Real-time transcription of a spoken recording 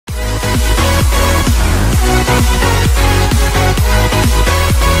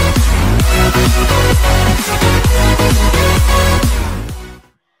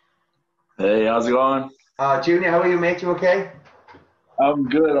how's it going? Junior, how are you, mate? You okay? I'm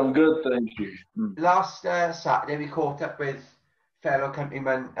good, thank you. Last Saturday, we caught up with fellow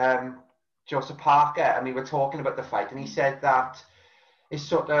countryman Joseph Parker, and we were talking about the fight, and he said that it's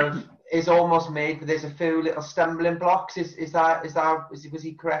sort of is almost made, but there's a few little stumbling blocks. Was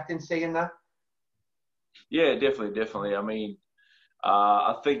he correct in saying that? Yeah, definitely. I mean,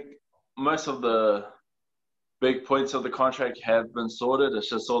 I think most of the big points of the contract have been sorted. It's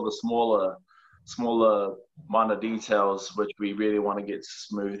just all the smaller minor details which we really want to get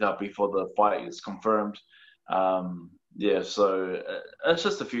smoothed up before the fight is confirmed. Yeah, so it's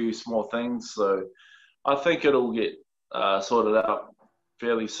just a few small things. So I think it'll get sorted out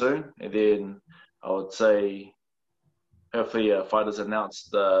fairly soon, and then I would say hopefully a fight is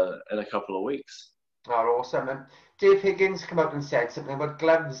announced in a couple of weeks. Oh, awesome. And Dave Higgins come out and said something about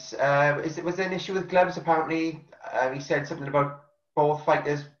gloves. Was there an issue with gloves? Apparently, he said something about both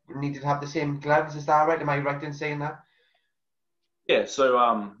fighters needed to have the same gloves. Is that right? Am I right in saying that?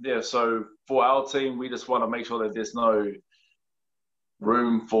 So for our team, we just want to make sure that there's no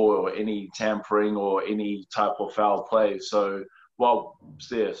room for any tampering or any type of foul play. So what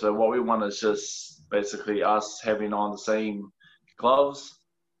we want is just basically us having on the same gloves,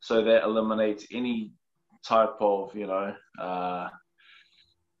 so that eliminates any type of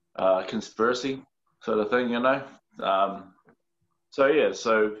conspiracy sort of thing,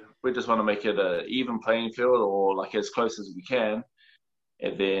 so we just want to make it an even playing field, or like as close as we can,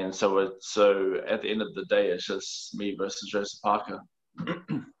 and then so at the end of the day, it's just me versus Joseph Parker.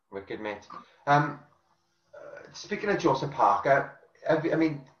 Wicked, mate. Um, Speaking of Joseph Parker, have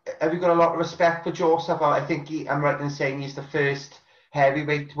you got a lot of respect for Joseph? I think I'm right in saying he's the first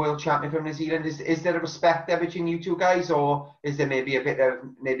heavyweight world champion from New Zealand. Is there a respect there between you two guys, or is there maybe a bit of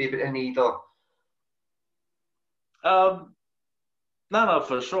needle? Um, no,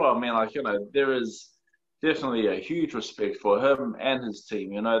 for sure. I mean, there is definitely a huge respect for him and his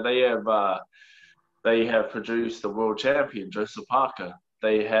team. They have produced the world champion Joseph Parker.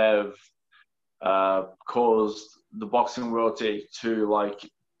 They have caused the boxing world to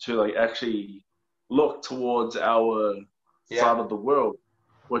actually look towards our Yeah. side of the world,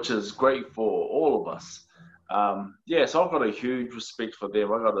 which is great for all of us. So I've got a huge respect for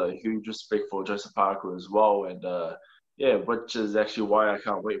them. I've got a huge respect for Joseph Parker as well, and which is actually why I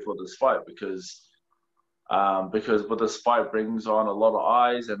can't wait for this fight, because what this fight brings on a lot of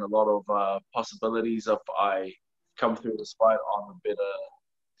eyes and a lot of possibilities if I come through this fight on a better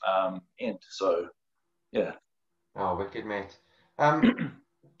end. So yeah. Oh, wicked, mate. Um,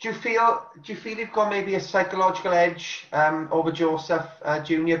 do you feel you've got maybe a psychological edge over Joseph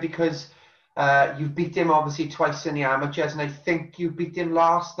Junior, because you've beat him obviously twice in the amateurs, and I think you beat him the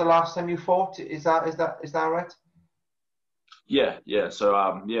last time you fought. Is that right? So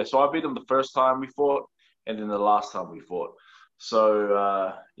I beat him the first time we fought, and then the last time we fought.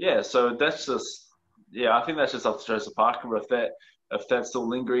 So that's just I think that's just up to Joseph Parker. If that's still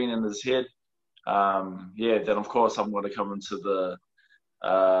lingering in his head, then of course I'm going to come into the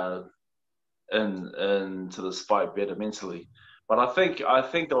into this fight better mentally. But I think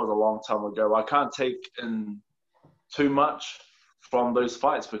that was a long time ago. I can't take in too much from those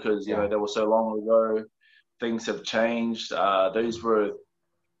fights because Yeah. they were so long ago. Things have changed. Those were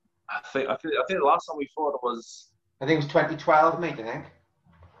I think the last time we fought was I think it was 2012, mate. I think.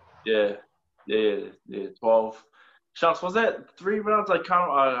 yeah 12. Shucks, was that 3 rounds? I can't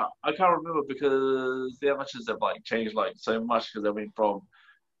remember because the amateurs have changed so much, because they went from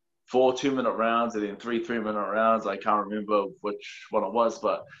 4 2-minute rounds and then 3 3-minute rounds. I can't remember which one it was,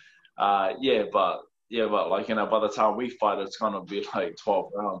 but by the time we fight, it's gonna be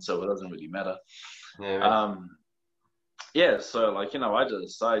 12 rounds, so it doesn't really matter. Yeah, Um, I just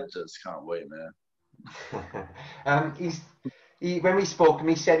can't wait, man. mate. When we spoke, and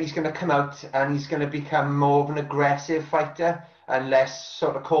he said he's going to come out and he's going to become more of an aggressive fighter and less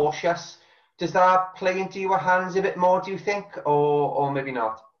sort of cautious. Does that play into your hands a bit more, do you think, or maybe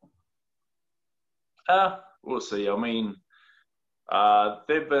not? We'll see. I mean,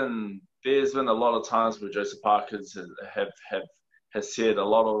 there's been a lot of times where Joseph Parker's has said a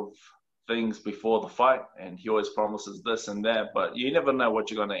lot of things before the fight, and he always promises this and that, but you never know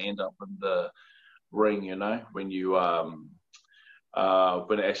what you're going to end up in the ring, when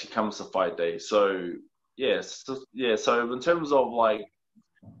it actually comes to fight day. So so in terms of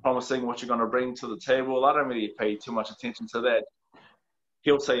promising what you're going to bring to the table, I don't really pay too much attention to that.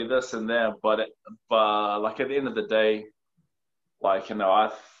 He'll say this and that, but at the end of the day, I think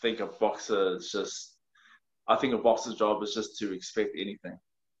I think a boxer's job is just to expect anything.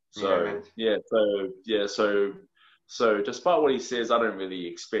 Yeah, So man. so despite what he says, I don't really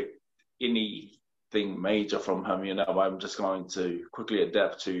expect anything major from him. I'm just going to quickly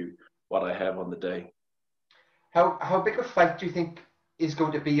adapt to what I have on the day. How big a fight do you think is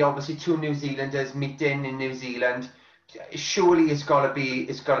going to be? Obviously, two New Zealanders meeting in New Zealand. Surely it's got to be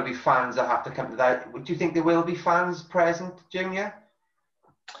fans that have to come to that. Do you think there will be fans present, Junior?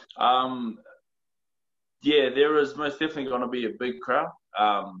 Yeah, there is most definitely going to be a big crowd.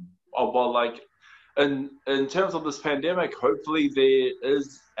 Like in terms of this pandemic, hopefully there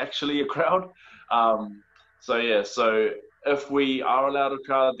is actually a crowd. So if we are allowed a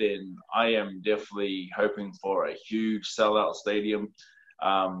crowd, then I am definitely hoping for a huge sellout stadium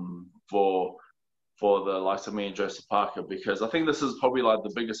for the likes of me and Jospeh Parker, because I think this is probably like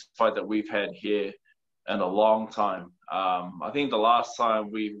the biggest fight that we've had here in a long time. I think the last time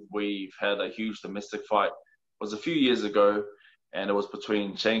we've had a huge domestic fight was a few years ago, and it was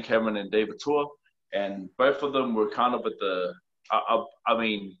between Shane Cameron and David Tua, and both of them were kind of at the.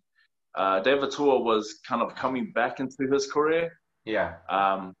 David Tua was kind of coming back into his career. Yeah.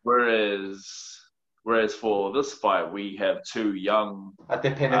 Whereas for this fight, we have two young at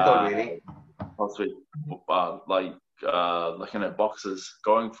the pinnacle, really. Possibly, looking at boxers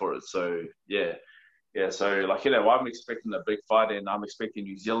going for it. So yeah. So I'm expecting a big fight, and I'm expecting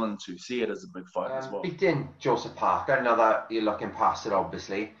New Zealand to see it as a big fight as well. Beating Jospeh Parker, I know that you're looking past it,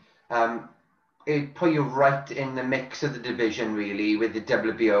 obviously. It put you right in the mix of the division, really, with the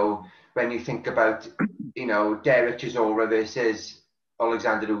WBO. When you think about, Derek Chisora versus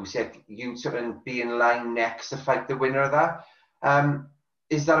Alexander Usyk, you'd sort of be in line next to fight the winner of that.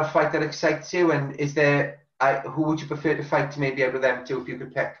 Is that a fight that excites you? And who would you prefer to fight maybe out of them two if you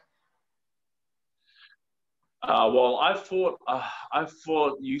could pick? Well, I fought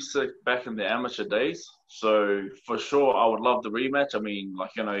Usyk back in the amateur days, so for sure I would love the rematch. I mean,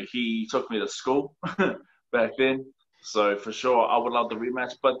 he took me to school back then, so for sure I would love the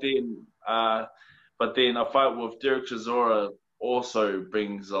rematch. But then a fight with Derek Chisora also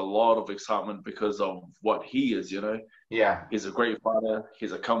brings a lot of excitement because of what he is. Yeah, he's a great fighter.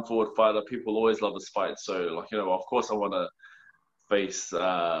 He's a come forward fighter. People always love his fight. So of course I want to face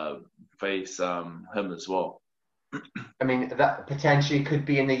him as well. I mean, that potentially could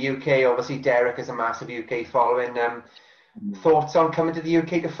be in the UK. Obviously, Derek is a massive UK following. Thoughts on coming to the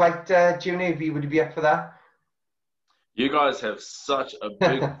UK to fight, Junior? Would you be up for that? You guys have such a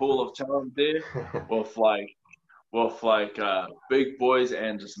big pool of talent there, with big boys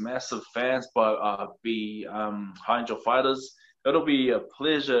and just massive fans, behind your fighters. It'll be a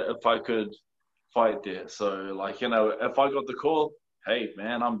pleasure if I could fight there. So, if I got the call, hey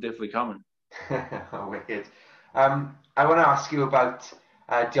man, I'm definitely coming. Wicked. I want to ask you about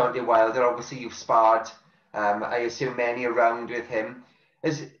Deontay Wilder. Obviously, you've sparred. I assume many around with him.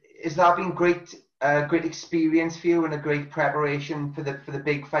 Has that been great experience for you and a great preparation for the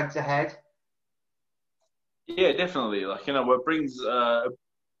big fights ahead? Yeah, definitely. It brings a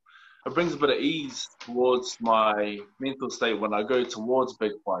bit of ease towards my mental state when I go towards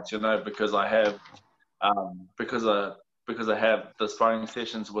big fights. Because I have because I have the sparring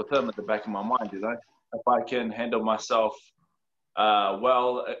sessions with him at the back of my mind. If I can handle myself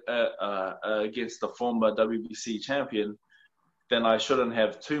well against the former WBC champion, then I shouldn't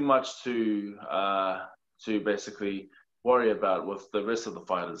have too much to basically worry about with the rest of the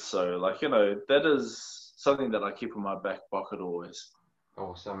fighters. So that is something that I keep in my back pocket always.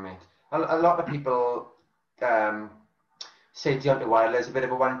 Awesome, mate. A lot of people say Deontay Wilder is a bit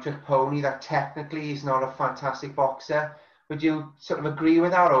of a one-trick pony, that technically he's not a fantastic boxer. Would you sort of agree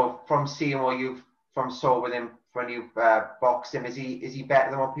with that, or from seeing what you've saw with him when you boxed him, is he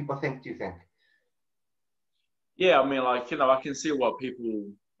better than what people think, do you think? Yeah, I mean, I can see what people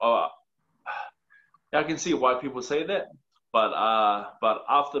I can see why people say that, but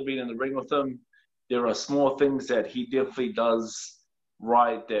after being in the ring with him, there are small things that he definitely does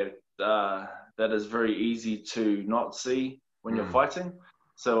right that is very easy to not see when you're fighting.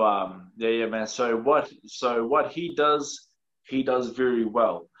 So yeah, man. So what he does very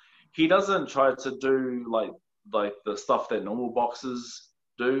well. He doesn't try to do like the stuff that normal boxers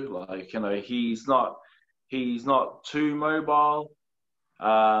do. He's not too mobile.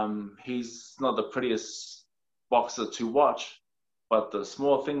 He's not the prettiest boxer to watch, but the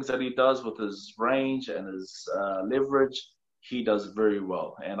small things that he does with his range and his leverage, he does very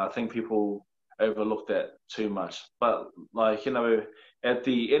well. And I think people overlook that too much. But at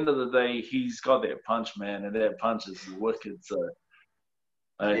the end of the day, he's got that punch, man, and that punch is wicked. So.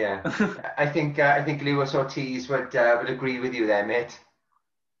 Yeah, I think Luis Ortiz would agree with you there, mate.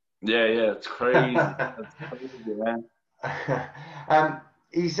 Yeah, it's crazy. It's crazy, man.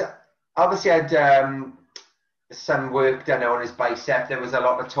 He's obviously had some work done on his bicep. There was a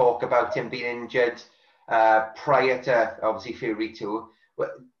lot of talk about him being injured prior to obviously Fury 2.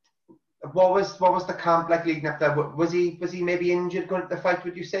 What was the camp like leading up there? Was he maybe injured going to the fight,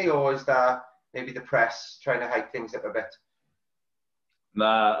 would you say, or is that maybe the press trying to hype things up a bit?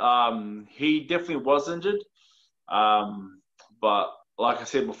 Nah, he definitely was injured. But like I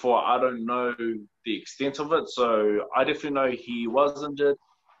said before, I don't know the extent of it. So I definitely know he was injured.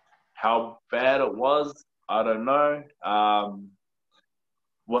 How bad it was, I don't know.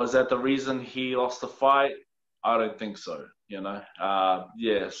 Was that the reason he lost the fight? I don't think so. So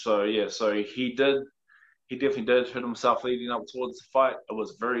he definitely did hurt himself leading up towards the fight. It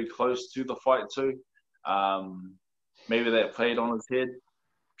was very close to the fight too. Maybe that played on his head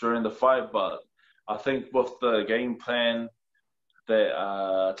during the fight, but I think with the game plan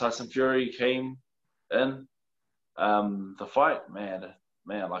that Tyson Fury came in, the fight, man,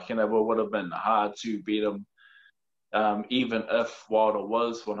 like it would have been hard to beat him. Even if Wilder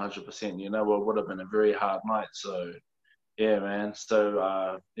was 100%, it would have been a very hard night. So, yeah, man.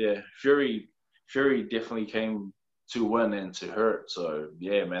 So, Fury definitely came to win and to hurt. So,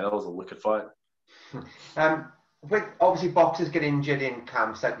 yeah, man, that was a wicked fight. Obviously, boxers get injured in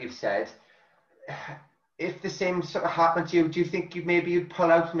camps, like you've said. If the same sort of happened to you, do you think you'd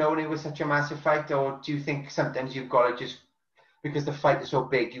pull out knowing it was such a massive fight, or do you think sometimes you've got to just, because the fight is so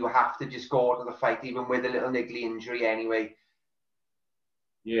big, you have to just go to the fight even with a little niggly injury anyway?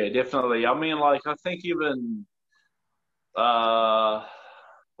 Yeah, definitely. I mean, like, I think even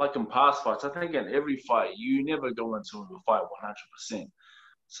like in past fights, I think in every fight, you never go into a fight 100%.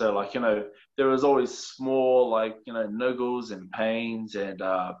 So, like, there is always small, like, niggles and pains and,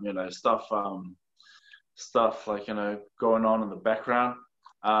 stuff like, going on in the background.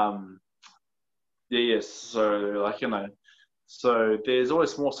 So, like, so there's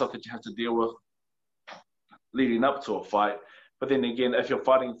always more stuff that you have to deal with leading up to a fight. But then again, if you're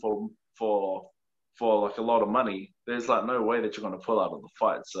fighting for like a lot of money, there's like no way that you're going to pull out of the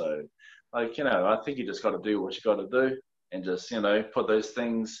fight. So, like, I think you just got to do what you got to do and just, put those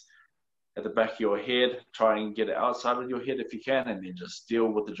things at the back of your head, try and get it outside of your head if you can, and then just deal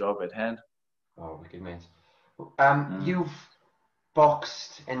with the job at hand. Oh, wicked, mate. You've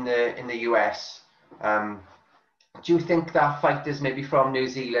boxed in the US. Do you think that fighters maybe from New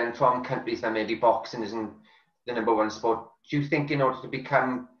Zealand, from countries that maybe boxing isn't the number one sport, do you think in order to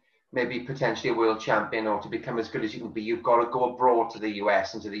become maybe potentially a world champion or to become as good as you can be, you've got to go abroad to the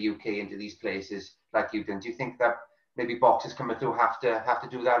US and to the UK and to these places like you've done? Do you think that maybe boxers coming through have to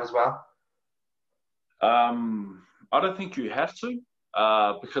do that as well? I don't think you have to,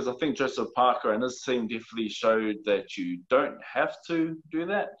 because I think Jospeh Parker and his team definitely showed that you don't have to do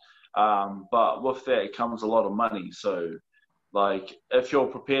that. But with that comes a lot of money. So, like, if you're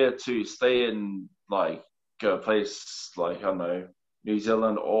prepared to stay in, like, a place like, I don't know, New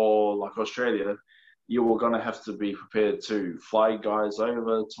Zealand or like Australia, you are going to have to be prepared to fly guys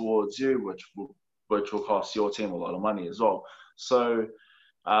over towards you, which will cost your team a lot of money as well. So,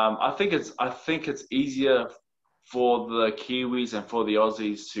 I think it's easier for the Kiwis and for the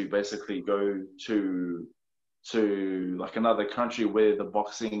Aussies to basically go to like another country where the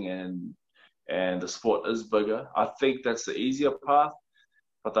boxing and the sport is bigger. I think that's the easier path,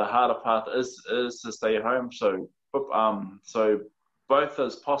 but the harder path is to stay at home. So both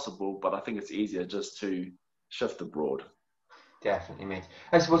is possible, but I think it's easier just to shift abroad. Definitely, mate.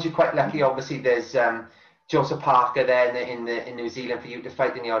 I suppose you're quite lucky. Obviously, there's Jospeh Parker there in New Zealand for you to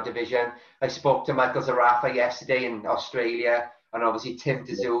fight in your division. I spoke to Michael Zarafa yesterday in Australia, and obviously Tim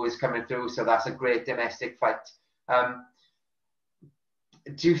Tszyu is coming through, so that's a great domestic fight. How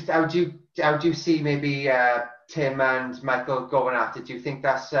do you see maybe Tim and Michael going at it? Do you think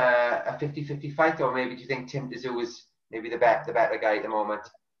that's a 50-50 fight, or maybe do you think Tim Tszyu is maybe the better guy at the moment?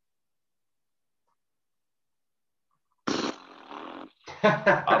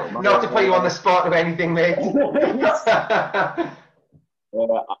 Not to put you on the spot or anything, mate.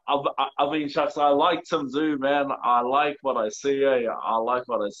 I mean, shucks, I like Tim Tszyu, man. I like what I see. I like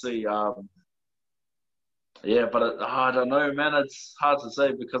what I see. Yeah, but I don't know, man. It's hard to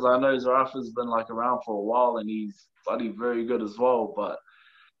say because I know Zarafa's been like around for a while and he's bloody very good as well. But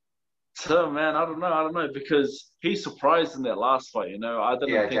Tim, man, I don't know because he surprised in that last fight. I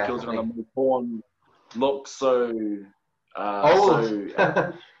didn't think he was going to make Horn look so old.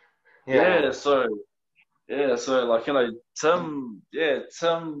 So like Tim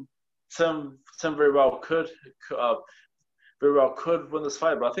very well could win this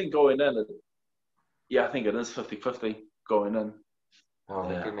fight, but I think going in, I think it is 50-50 going in. Oh,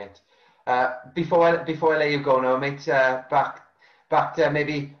 good, mate. Before I let you go now, mate, back back to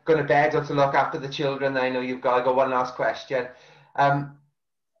maybe going to bed or to look after the children. I know you've got to go. One last question.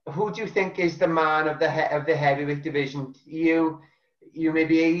 Who do you think is the man of the heavyweight division? You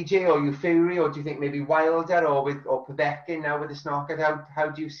maybe AJ, or you Fury, or do you think maybe Wilder or Povetkin now with this knockout? How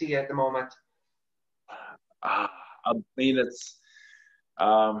do you see it at the moment? I mean, it's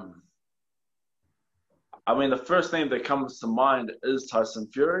the first name that comes to mind is Tyson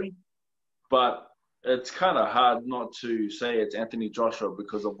Fury, but it's kind of hard not to say it's Anthony Joshua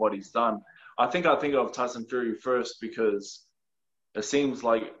because of what he's done. I think of Tyson Fury first because it seems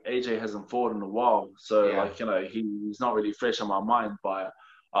like AJ hasn't fought in a while, so yeah. He's not really fresh in my mind. But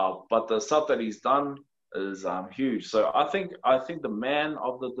the stuff that he's done is huge. So I think the man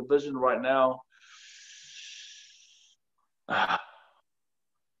of the division right now,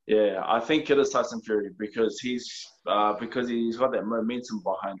 yeah, I think it is Tyson Fury because he's got that momentum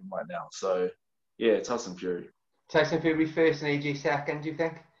behind him right now. So yeah, Tyson Fury. Tyson Fury first and AJ second, do you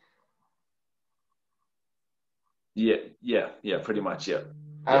think? Yeah, pretty much, yeah.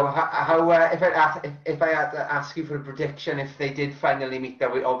 If I had to ask you for a prediction, if they did finally meet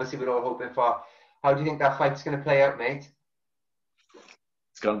that we're all hoping for, how do you think that fight's going to play out, mate?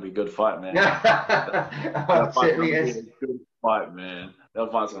 It's going to be a good fight, man. It certainly is. A good fight, man. That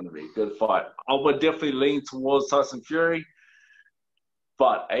fight's going to be a good fight. I would definitely lean towards Tyson Fury,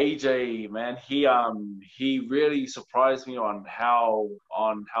 but AJ, man, he really surprised me on how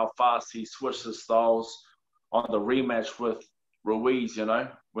fast he switched his styles on the rematch with Ruiz,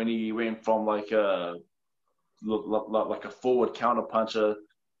 when he went from like a forward counter puncher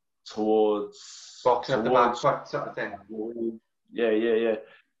towards boxing at the back foot sort of thing. Yeah.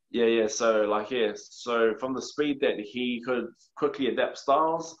 So from the speed that he could quickly adapt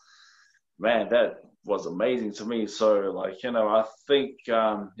styles, man, that was amazing to me. So I think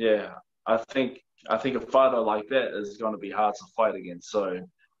a fighter like that is going to be hard to fight against. So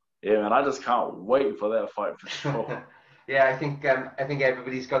yeah, man, I just can't wait for that fight for sure. Yeah, I think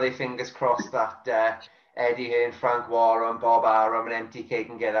everybody's got their fingers crossed that Eddie Hearn, Frank Warren, Bob Arum, and MTK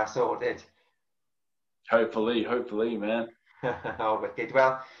can get that sorted. Hopefully, man. Oh, wicked.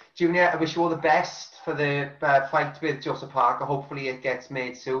 Well, Junior, I wish you all the best for the fight with Jospeh Parker. Hopefully it gets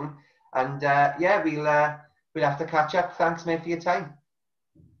made soon. And we'll have to catch up. Thanks, mate, for your time.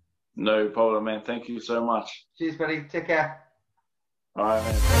 No problem, man. Thank you so much. Cheers, buddy. Take care. All right,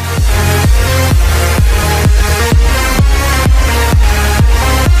 man.